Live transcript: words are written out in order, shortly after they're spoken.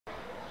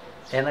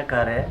Ένα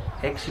καρέ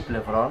 6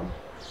 πλευρών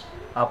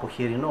από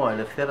χοιρινό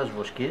ελευθέρας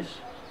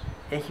βοσκής,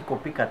 έχει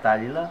κοπεί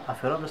κατάλληλα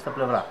αφαιρώντας τα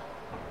πλευρά.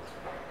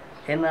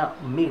 Ένα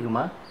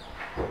μείγμα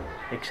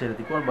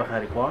εξαιρετικών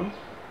μπαχαρικών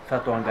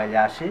θα το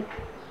αγκαλιάσει,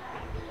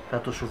 θα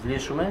το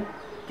σουβλήσουμε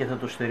και θα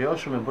το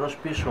στεριώσουμε μπρος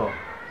πίσω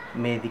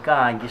με ειδικά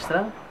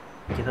άγκιστρα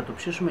και θα το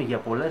ψήσουμε για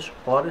πολλές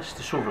ώρες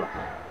στη σούβλα.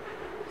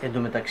 Εν τω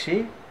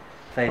μεταξύ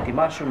θα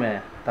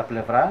ετοιμάσουμε τα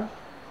πλευρά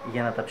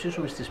για να τα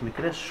ψήσουμε στις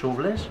μικρές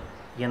σούβλες,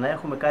 για να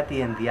έχουμε κάτι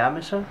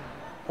ενδιάμεσα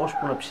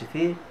ώσπου να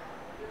ψηθεί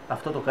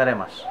αυτό το καρέ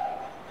μας.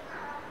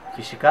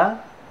 Φυσικά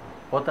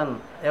όταν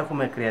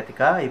έχουμε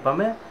κρεατικά,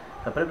 είπαμε,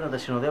 θα πρέπει να τα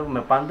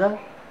συνοδεύουμε πάντα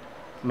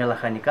με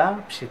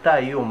λαχανικά, ψητά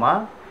ή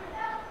ομά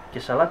και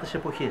σαλάτες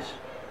εποχής.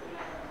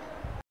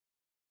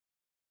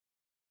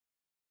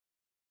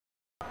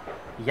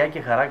 Γεια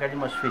και χαρά, καλή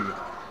μας φίλοι.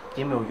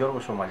 Είμαι ο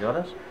Γιώργος ο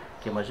Μαλιώρας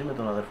και μαζί με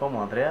τον αδερφό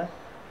μου Ανδρέα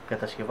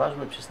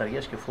κατασκευάζουμε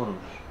ψισταριές και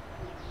φούρνους.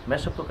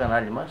 Μέσα από το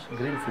κανάλι μας,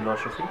 Grill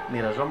Philosophy,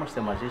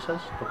 μοιραζόμαστε μαζί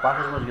σας το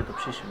πάθος μας για το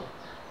ψήσιμο.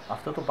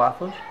 Αυτό το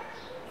πάθος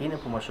είναι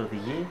που μας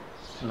οδηγεί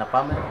να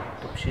πάμε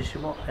το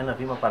ψήσιμο ένα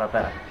βήμα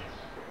παραπέρα.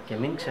 Και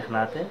μην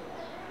ξεχνάτε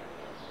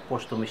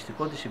πως το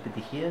μυστικό της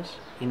επιτυχίας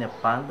είναι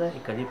πάντα η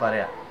καλή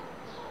παρέα.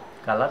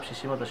 Καλά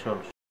ψησίματα σε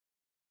όλους.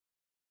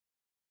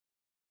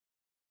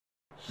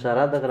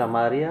 40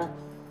 γραμμάρια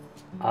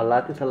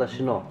αλάτι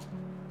θαλασσινό.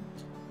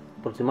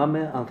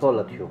 Προτιμάμε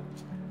ανθόλατιο.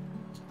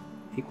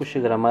 20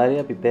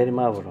 γραμμάρια πιπέρι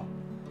μαύρο.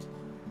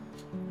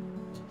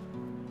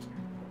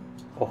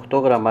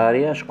 8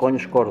 γραμμάρια σκόνη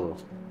σκόρδο.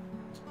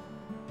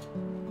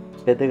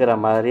 5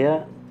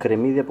 γραμμάρια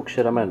κρεμμύδι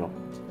αποξηραμένο.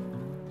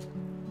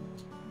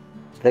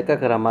 10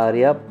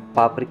 γραμμάρια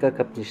πάπρικα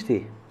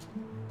καπνιστή.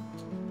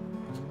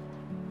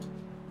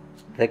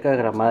 10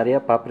 γραμμάρια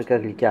πάπρικα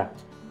γλυκιά.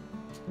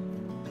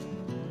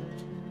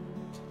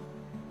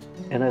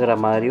 1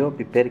 γραμμάριο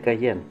πιπέρι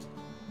καγιέν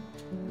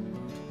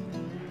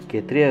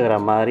και 3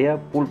 γραμμάρια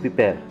πουλ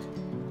πιπέρ.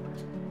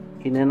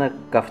 Είναι ένα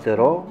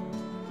καυτερό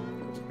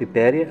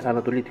πιπέρι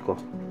ανατολίτικο.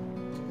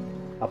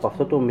 Από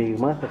αυτό το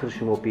μείγμα θα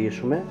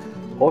χρησιμοποιήσουμε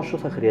όσο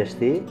θα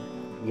χρειαστεί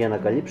για να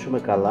καλύψουμε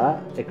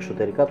καλά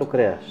εξωτερικά το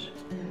κρέας.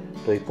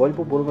 Το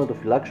υπόλοιπο μπορούμε να το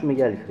φυλάξουμε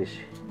για άλλη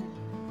χρήση.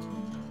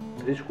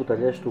 3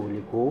 κουταλιές του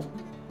γλυκού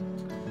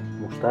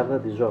μουστάρδα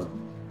διζόν.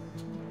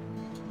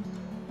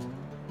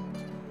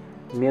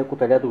 1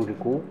 κουταλιά του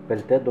γλυκού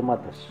πελτέ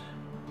ντομάτας.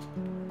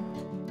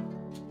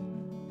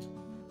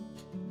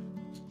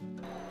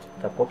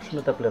 Θα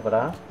κόψουμε τα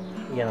πλευρά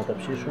για να τα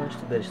ψήσουμε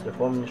στην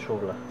περιστρεφόμενη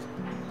σούβλα.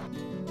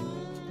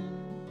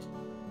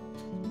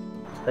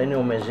 Θα είναι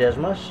ο μεζές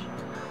μας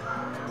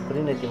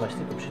πριν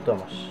ετοιμαστεί το ψητό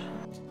μας.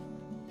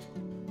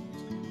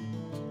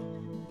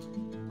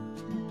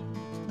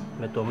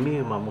 Με το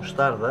μείγμα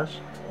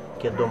μουστάρδας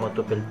και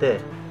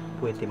ντοματοπελτέ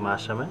που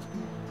ετοιμάσαμε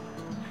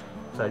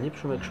θα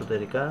λείψουμε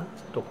εξωτερικά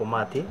το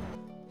κομμάτι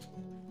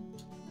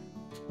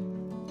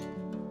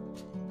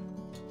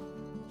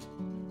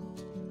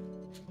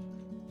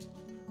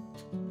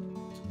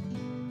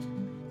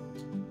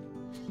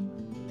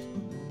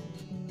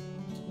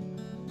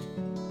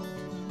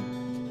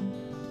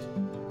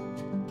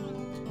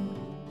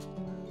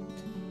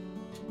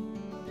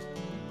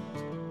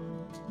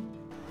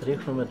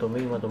ρίχνουμε το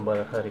μείγμα των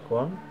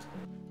μπαχαρικών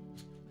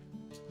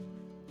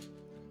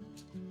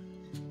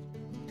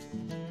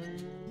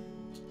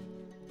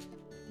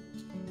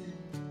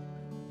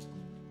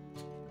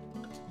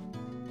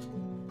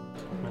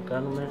να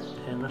κάνουμε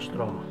ένα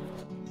στρώμα.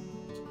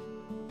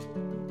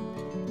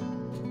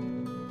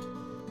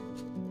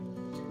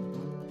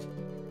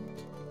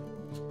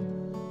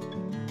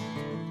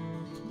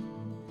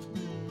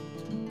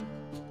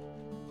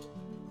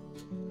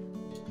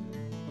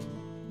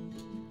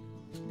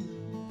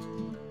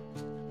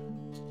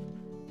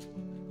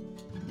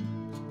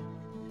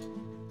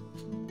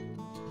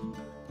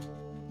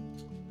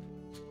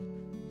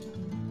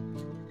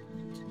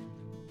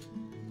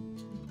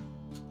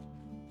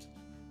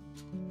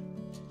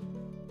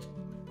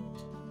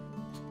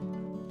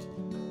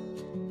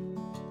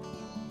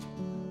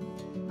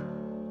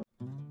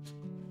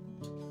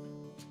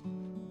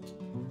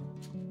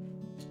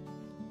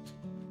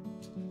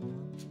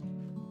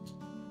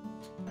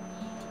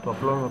 Το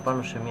απλώνουμε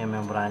πάνω σε μία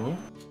μεμβράνη .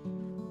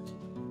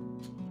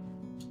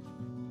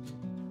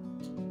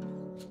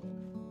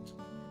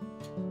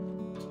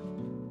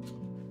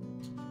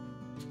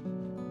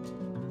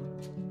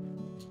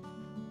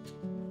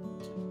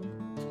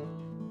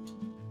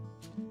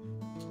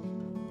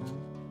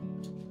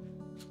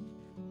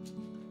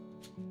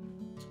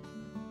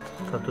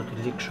 Θα το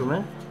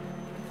τυλίξουμε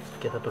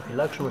και θα το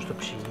φυλάξουμε στο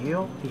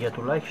ψυγείο για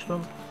τουλάχιστον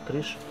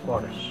 3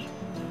 ώρες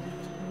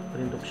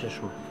πριν το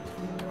ψήσουμε.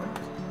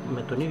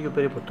 Με τον ίδιο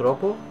περίπου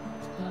τρόπο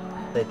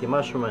θα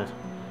ετοιμάσουμε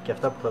και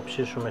αυτά που θα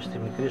ψήσουμε στη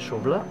μικρή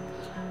σούβλα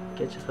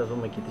και έτσι θα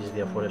δούμε και τις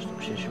διαφορές στο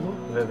ψήσιμο.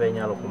 Βέβαια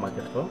είναι άλλο κομμάτι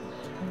αυτό.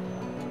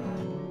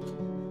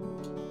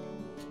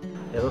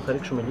 Εδώ θα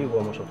ρίξουμε λίγο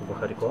όμως από το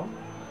μπαχαρικό.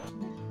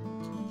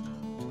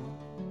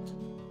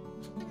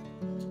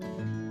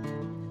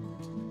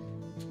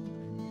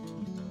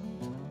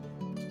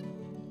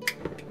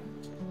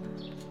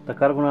 Τα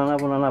κάρβουνα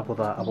ανάβουν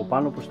ανάποδα από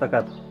πάνω προς τα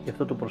κάτω. Γι'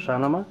 αυτό το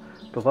προσάναμα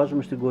το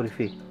βάζουμε στην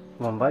κορυφή.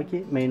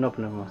 Βαμβάκι με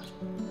ινόπνευμα.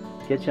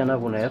 Και έτσι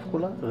ανάβουν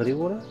εύκολα,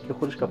 γρήγορα και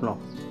χωρίς καπνό.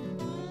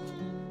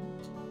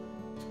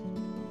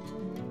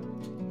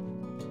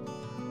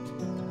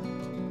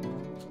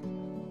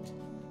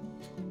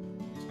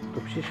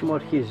 Το ψήσιμο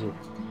αρχίζει.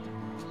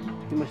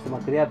 Είμαστε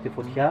μακριά από τη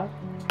φωτιά,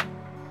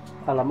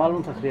 αλλά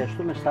μάλλον θα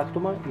χρειαστούμε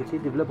στάχτωμα γιατί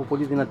τη βλέπω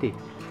πολύ δυνατή.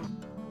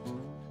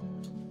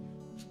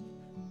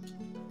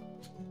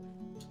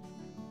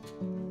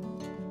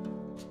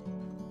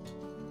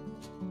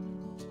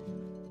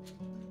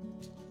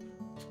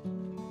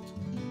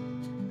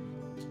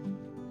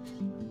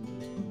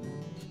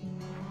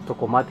 Το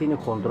κομμάτι είναι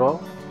χοντρό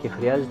και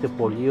χρειάζεται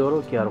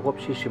πολύωρο και αργό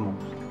ψήσιμο.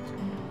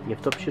 Γι'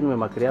 αυτό ψήνουμε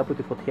μακριά από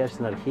τη φωτιά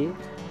στην αρχή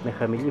με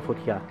χαμηλή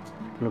φωτιά,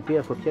 την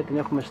οποία φωτιά την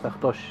έχουμε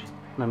σταχτώσει,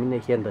 να μην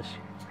έχει ένταση.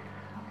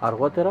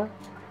 Αργότερα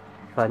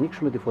θα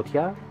ανοίξουμε τη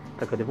φωτιά,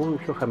 θα κατεβούμε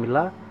πιο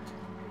χαμηλά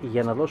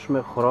για να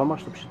δώσουμε χρώμα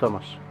στο ψητό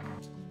μας.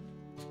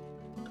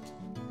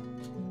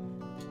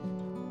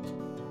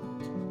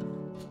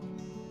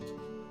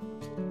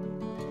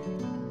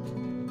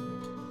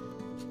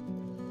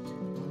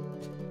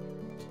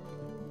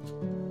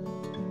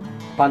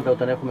 Πάντα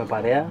όταν έχουμε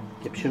παρέα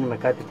και ψήνουμε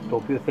κάτι το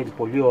οποίο θέλει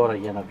πολλή ώρα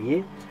για να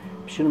βγει,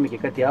 ψήνουμε και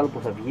κάτι άλλο που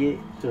θα βγει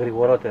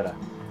γρηγορότερα.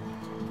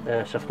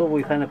 Σε αυτό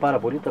βοηθάνε πάρα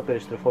πολύ τα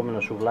περιστρεφόμενα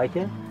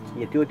σουβλάκια,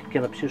 γιατί ό,τι και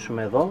να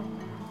ψήσουμε εδώ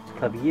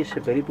θα βγει σε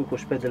περίπου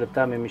 25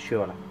 λεπτά με μισή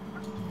ώρα.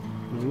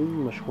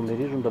 Μας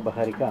χουμερίζουν τα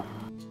μπαχαρικά.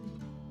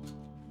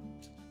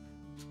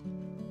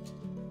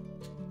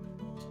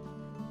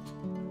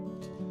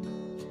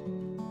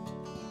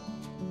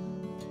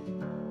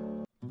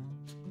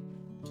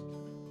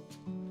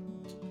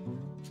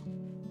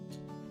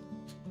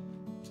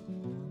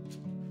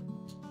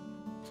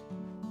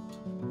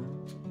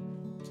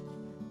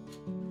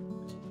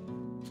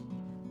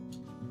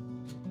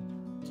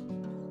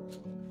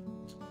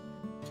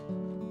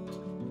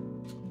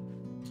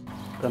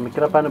 Τα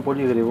μικρά πάνε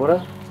πολύ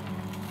γρήγορα,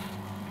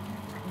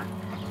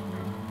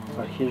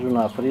 αρχίζουν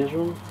να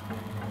αφρίζουν,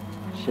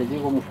 σε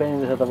λίγο μου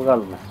φαίνεται θα τα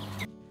βγάλουμε.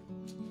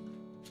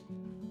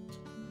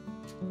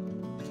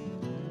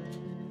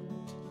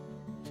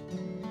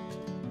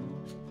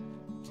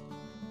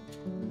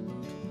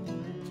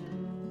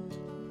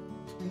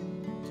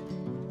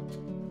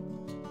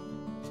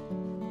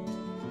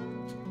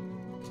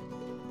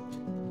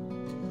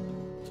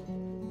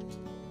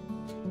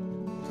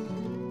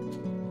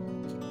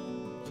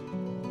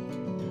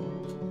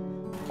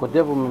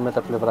 Κοντεύουμε με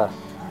τα πλευρά.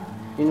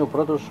 Είναι ο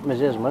πρώτος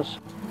μεζές μας.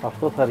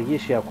 Αυτό θα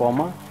αργήσει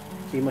ακόμα.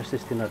 Είμαστε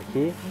στην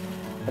αρχή.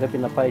 Πρέπει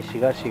να πάει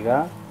σιγά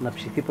σιγά, να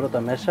ψηθεί πρώτα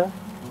μέσα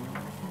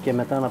και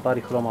μετά να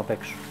πάρει χρώμα απ'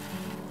 έξω.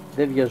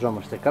 Δεν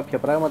βιαζόμαστε. Κάποια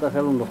πράγματα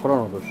θέλουν τον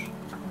χρόνο τους.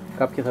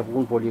 Κάποια θα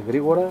βγουν πολύ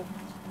γρήγορα.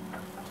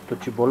 Το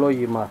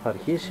τσιμπολόγημα θα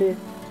αρχίσει.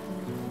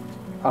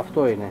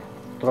 Αυτό είναι.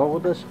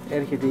 Τρώγοντας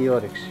έρχεται η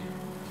όρεξη.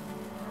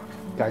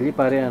 Καλή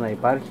παρέα να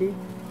υπάρχει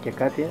και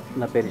κάτι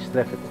να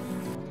περιστρέφεται.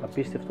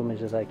 Απίστευτο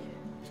μεζεδάκι.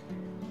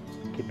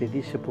 Και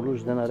επειδή σε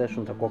πολλούς δεν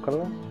αρέσουν τα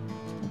κόκαλα,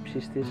 ο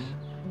ψήστης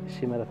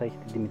σήμερα θα έχει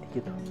την τιμητική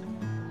του.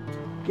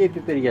 Και οι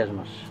πιπεριές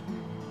μας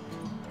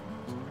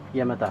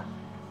για μετά.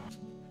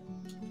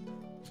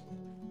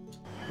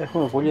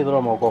 Έχουμε πολύ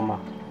δρόμο ακόμα.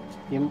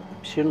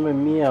 Ψήνουμε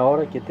 1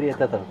 ώρα και 3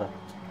 τέταρτα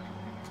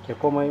και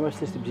ακόμα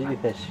είμαστε στην ψηλή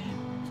θέση.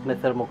 Με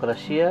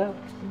θερμοκρασία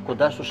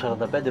κοντά στους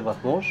 45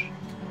 βαθμούς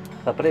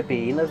θα πρέπει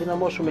ή να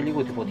δυναμώσουμε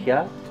λίγο τη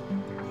φωτιά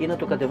ή να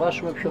το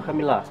κατεβάσουμε πιο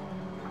χαμηλά.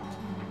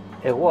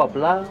 Εγώ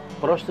απλά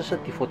πρόσθεσα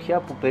τη φωτιά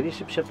που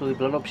περίσσεψε από το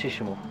διπλανό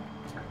ψήσιμο.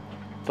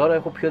 Τώρα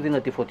έχω πιο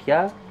δυνατή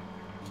φωτιά,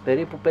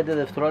 περίπου 5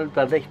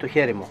 δευτερόλεπτα αντέχει το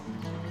χέρι μου.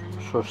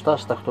 Σωστά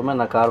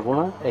σταχτωμένα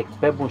κάρβουνα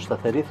εκπέμπουν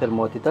σταθερή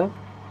θερμότητα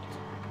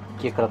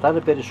και κρατάνε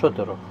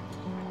περισσότερο,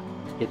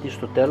 γιατί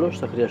στο τέλος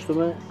θα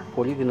χρειαστούμε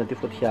πολύ δυνατή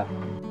φωτιά.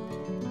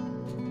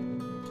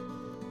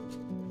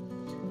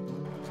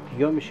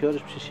 2,5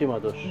 ώρες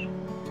ψησίματος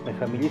με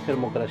χαμηλή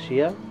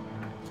θερμοκρασία.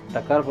 Τα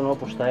κάρβουνα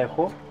όπως τα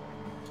έχω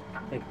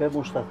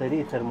εκπέμπουν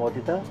σταθερή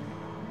θερμότητα,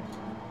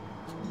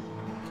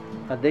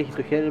 αντέχει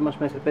το χέρι μας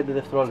μέχρι 5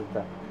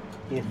 δευτερόλεπτα.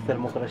 Η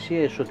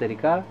θερμοκρασία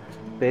εσωτερικά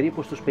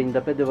περίπου στους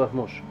 55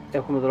 βαθμούς.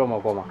 Έχουμε δρόμο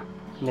ακόμα.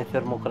 Με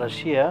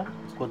θερμοκρασία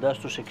κοντά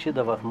στους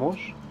 60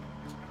 βαθμούς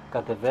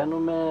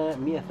κατεβαίνουμε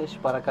μία θέση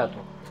παρακάτω.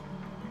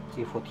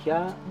 Η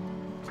φωτιά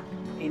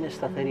είναι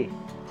σταθερή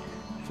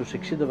στους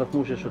 60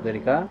 βαθμούς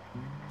εσωτερικά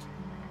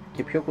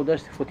και πιο κοντά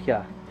στη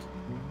φωτιά.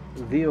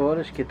 2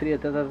 ώρες και 3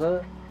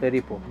 τέταρτα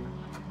περίπου.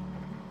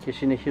 Και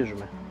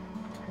συνεχίζουμε.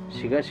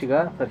 Σιγά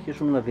σιγά θα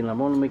αρχίσουμε να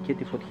δυναμώνουμε και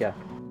τη φωτιά.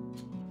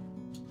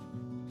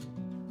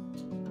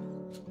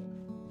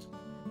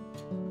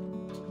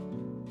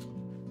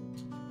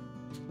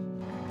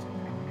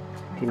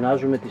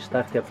 Τινάζουμε τη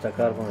στάχτη από τα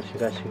κάρβουνα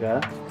σιγά σιγά,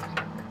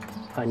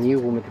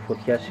 ανοίγουμε τη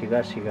φωτιά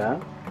σιγά σιγά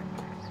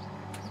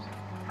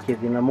και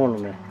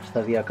δυναμώνουμε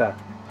σταδιακά.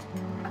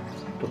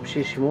 Το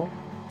ψήσιμο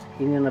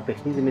είναι ένα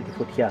παιχνίδι με τη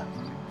φωτιά.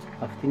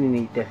 Αυτή είναι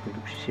η τέχνη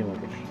του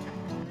ψησίματος.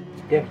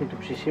 Η τέχνη του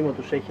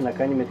ψησίματος έχει να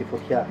κάνει με τη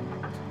φωτιά.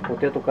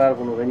 Ποτέ το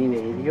κάρβουνο δεν είναι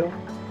ίδιο,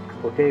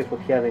 Ποτέ η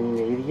φωτιά δεν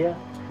είναι ίδια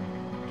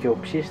και ο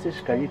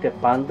ψήστης καλείται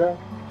πάντα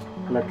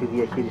να τη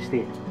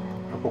διαχειριστεί.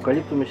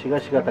 Αποκαλύπτουμε σιγά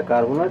σιγά τα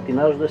κάρβουνα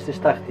τεινάζοντας τη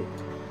στάχτη.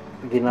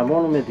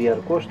 Δυναμώνουμε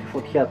διαρκώς τη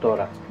φωτιά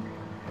τώρα.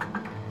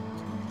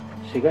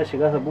 Σιγά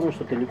σιγά θα μπούμε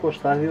στο τελικό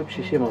στάδιο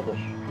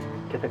ψησίματος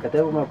και θα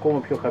κατέβουμε ακόμα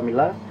πιο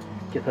χαμηλά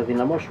και θα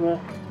δυναμώσουμε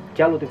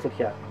κι άλλο τη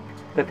φωτιά.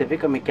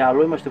 Κατεβήκαμε κι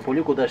άλλο, είμαστε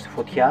πολύ κοντά στη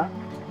φωτιά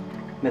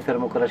με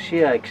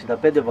θερμοκρασία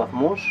 65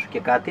 βαθμούς και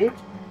κάτι.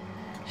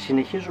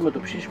 Συνεχίζουμε το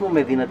ψήσιμο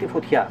με δυνατή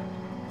φωτιά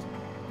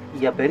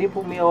για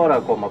περίπου μία ώρα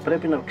ακόμα.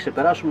 Πρέπει να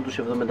ξεπεράσουμε τους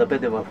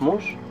 75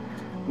 βαθμούς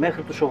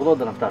μέχρι τους 80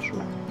 να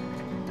φτάσουμε.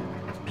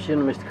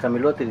 Ψήνουμε στη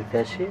χαμηλότερη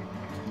θέση,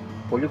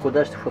 πολύ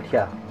κοντά στη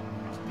φωτιά.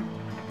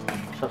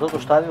 Σε αυτό το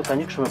στάδιο θα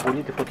ανοίξουμε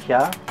πολύ τη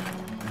φωτιά,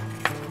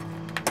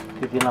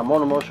 τη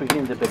δυναμώνουμε όσο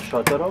γίνεται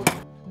περισσότερο.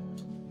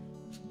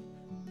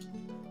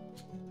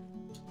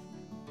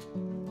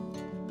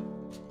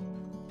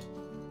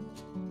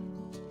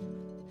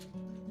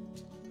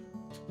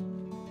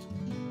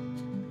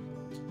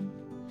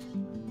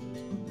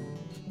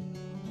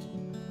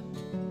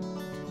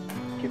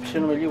 Και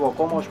ψήνουμε λίγο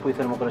ακόμα ώσπου η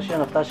θερμοκρασία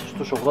να φτάσει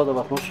στους 80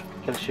 βαθμούς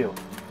Κελσίου.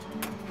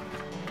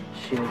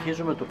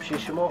 Συνεχίζουμε το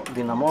ψήσιμο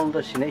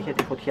δυναμώνοντας συνέχεια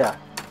τη φωτιά.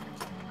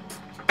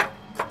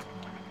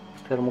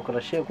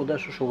 Θερμοκρασία κοντά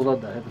στους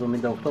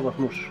 80-78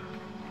 βαθμούς.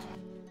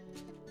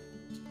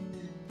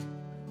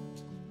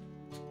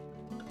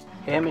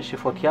 Έμεση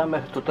φωτιά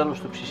μέχρι το τέλος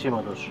του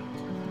ψησίματος.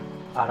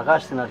 Αργά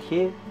στην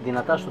αρχή,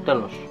 δυνατά στο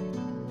τέλος.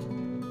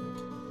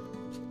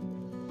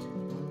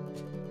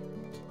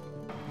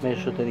 Με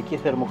εσωτερική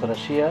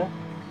θερμοκρασία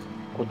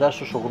κοντά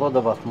στους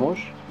 80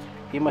 βαθμούς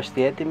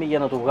είμαστε έτοιμοι για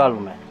να το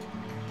βγάλουμε.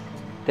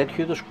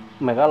 Τέτοιου είδους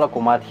μεγάλα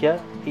κομμάτια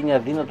είναι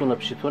αδύνατο να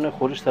ψηθούν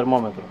χωρίς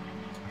θερμόμετρο.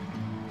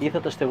 Ή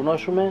θα τα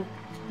στεγνώσουμε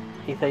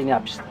ή θα είναι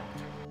άψιστα.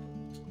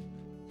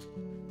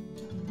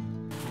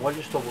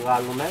 Μόλις το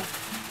βγάλουμε,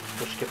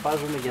 το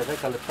σκεπάζουμε για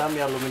 10 λεπτά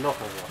με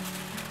αλουμινόφαγο.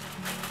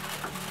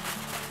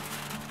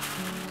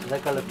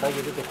 10 λεπτά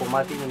γιατί το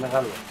κομμάτι είναι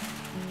μεγάλο.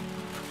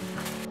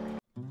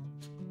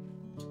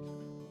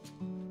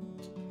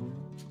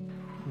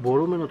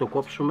 Μπορούμε να το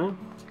κόψουμε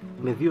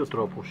με δύο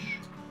τρόπους.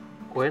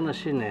 Ο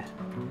ένας είναι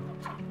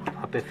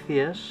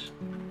απευθείας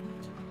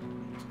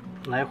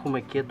να έχουμε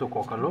και το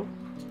κόκαλο.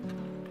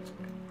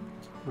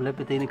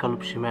 Βλέπετε είναι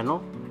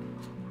καλοψημένο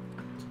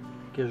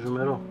και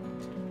ζουμερό,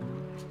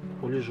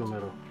 πολύ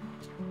ζουμερό.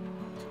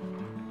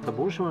 Θα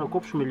μπορούσαμε να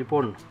κόψουμε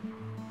λοιπόν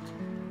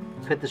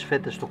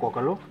φέτες το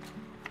κόκαλο,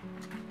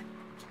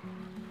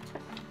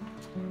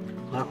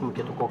 να έχουμε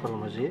και το κόκαλο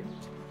μαζί.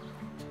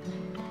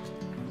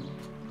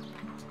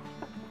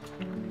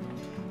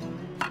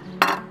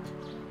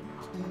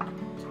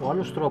 Ο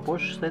άλλος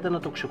τρόπος θα ήταν να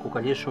το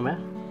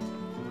ξεκοκαλίσουμε,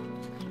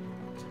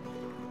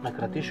 να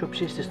κρατήσει ο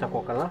ψήστης τα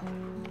κόκαλα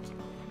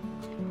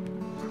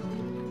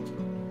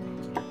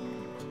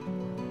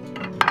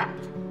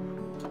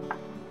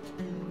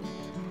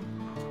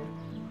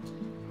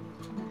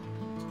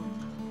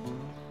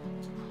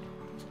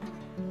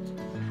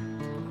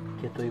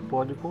και το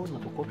υπόλοιπο να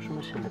το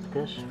κόψουμε σε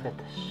λεπτές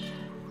φέτες.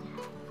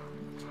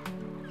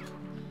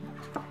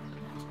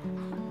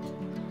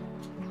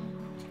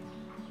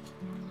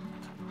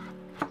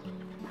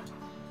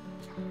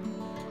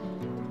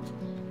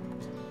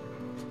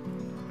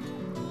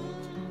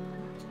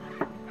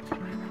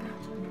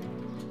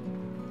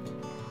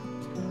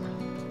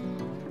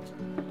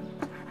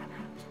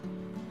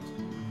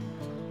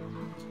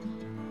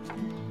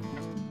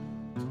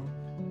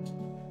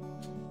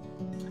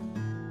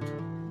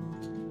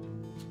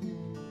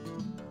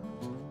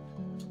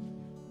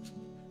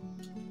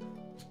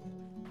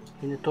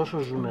 Είναι τόσο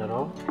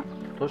ζουμερό,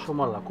 τόσο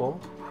μαλακό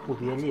που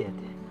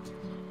διαλύεται.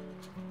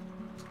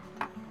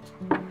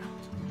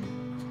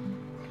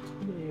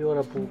 Η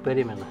ώρα που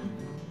περίμενα.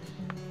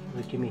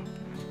 Δοκιμή.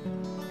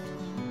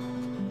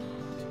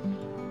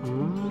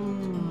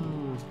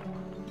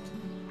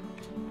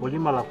 Πολύ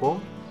μαλακό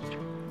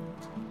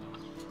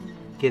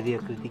και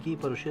διακριτική η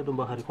παρουσία των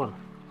μπαχαρικών.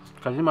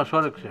 Καλή μας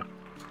όρεξη.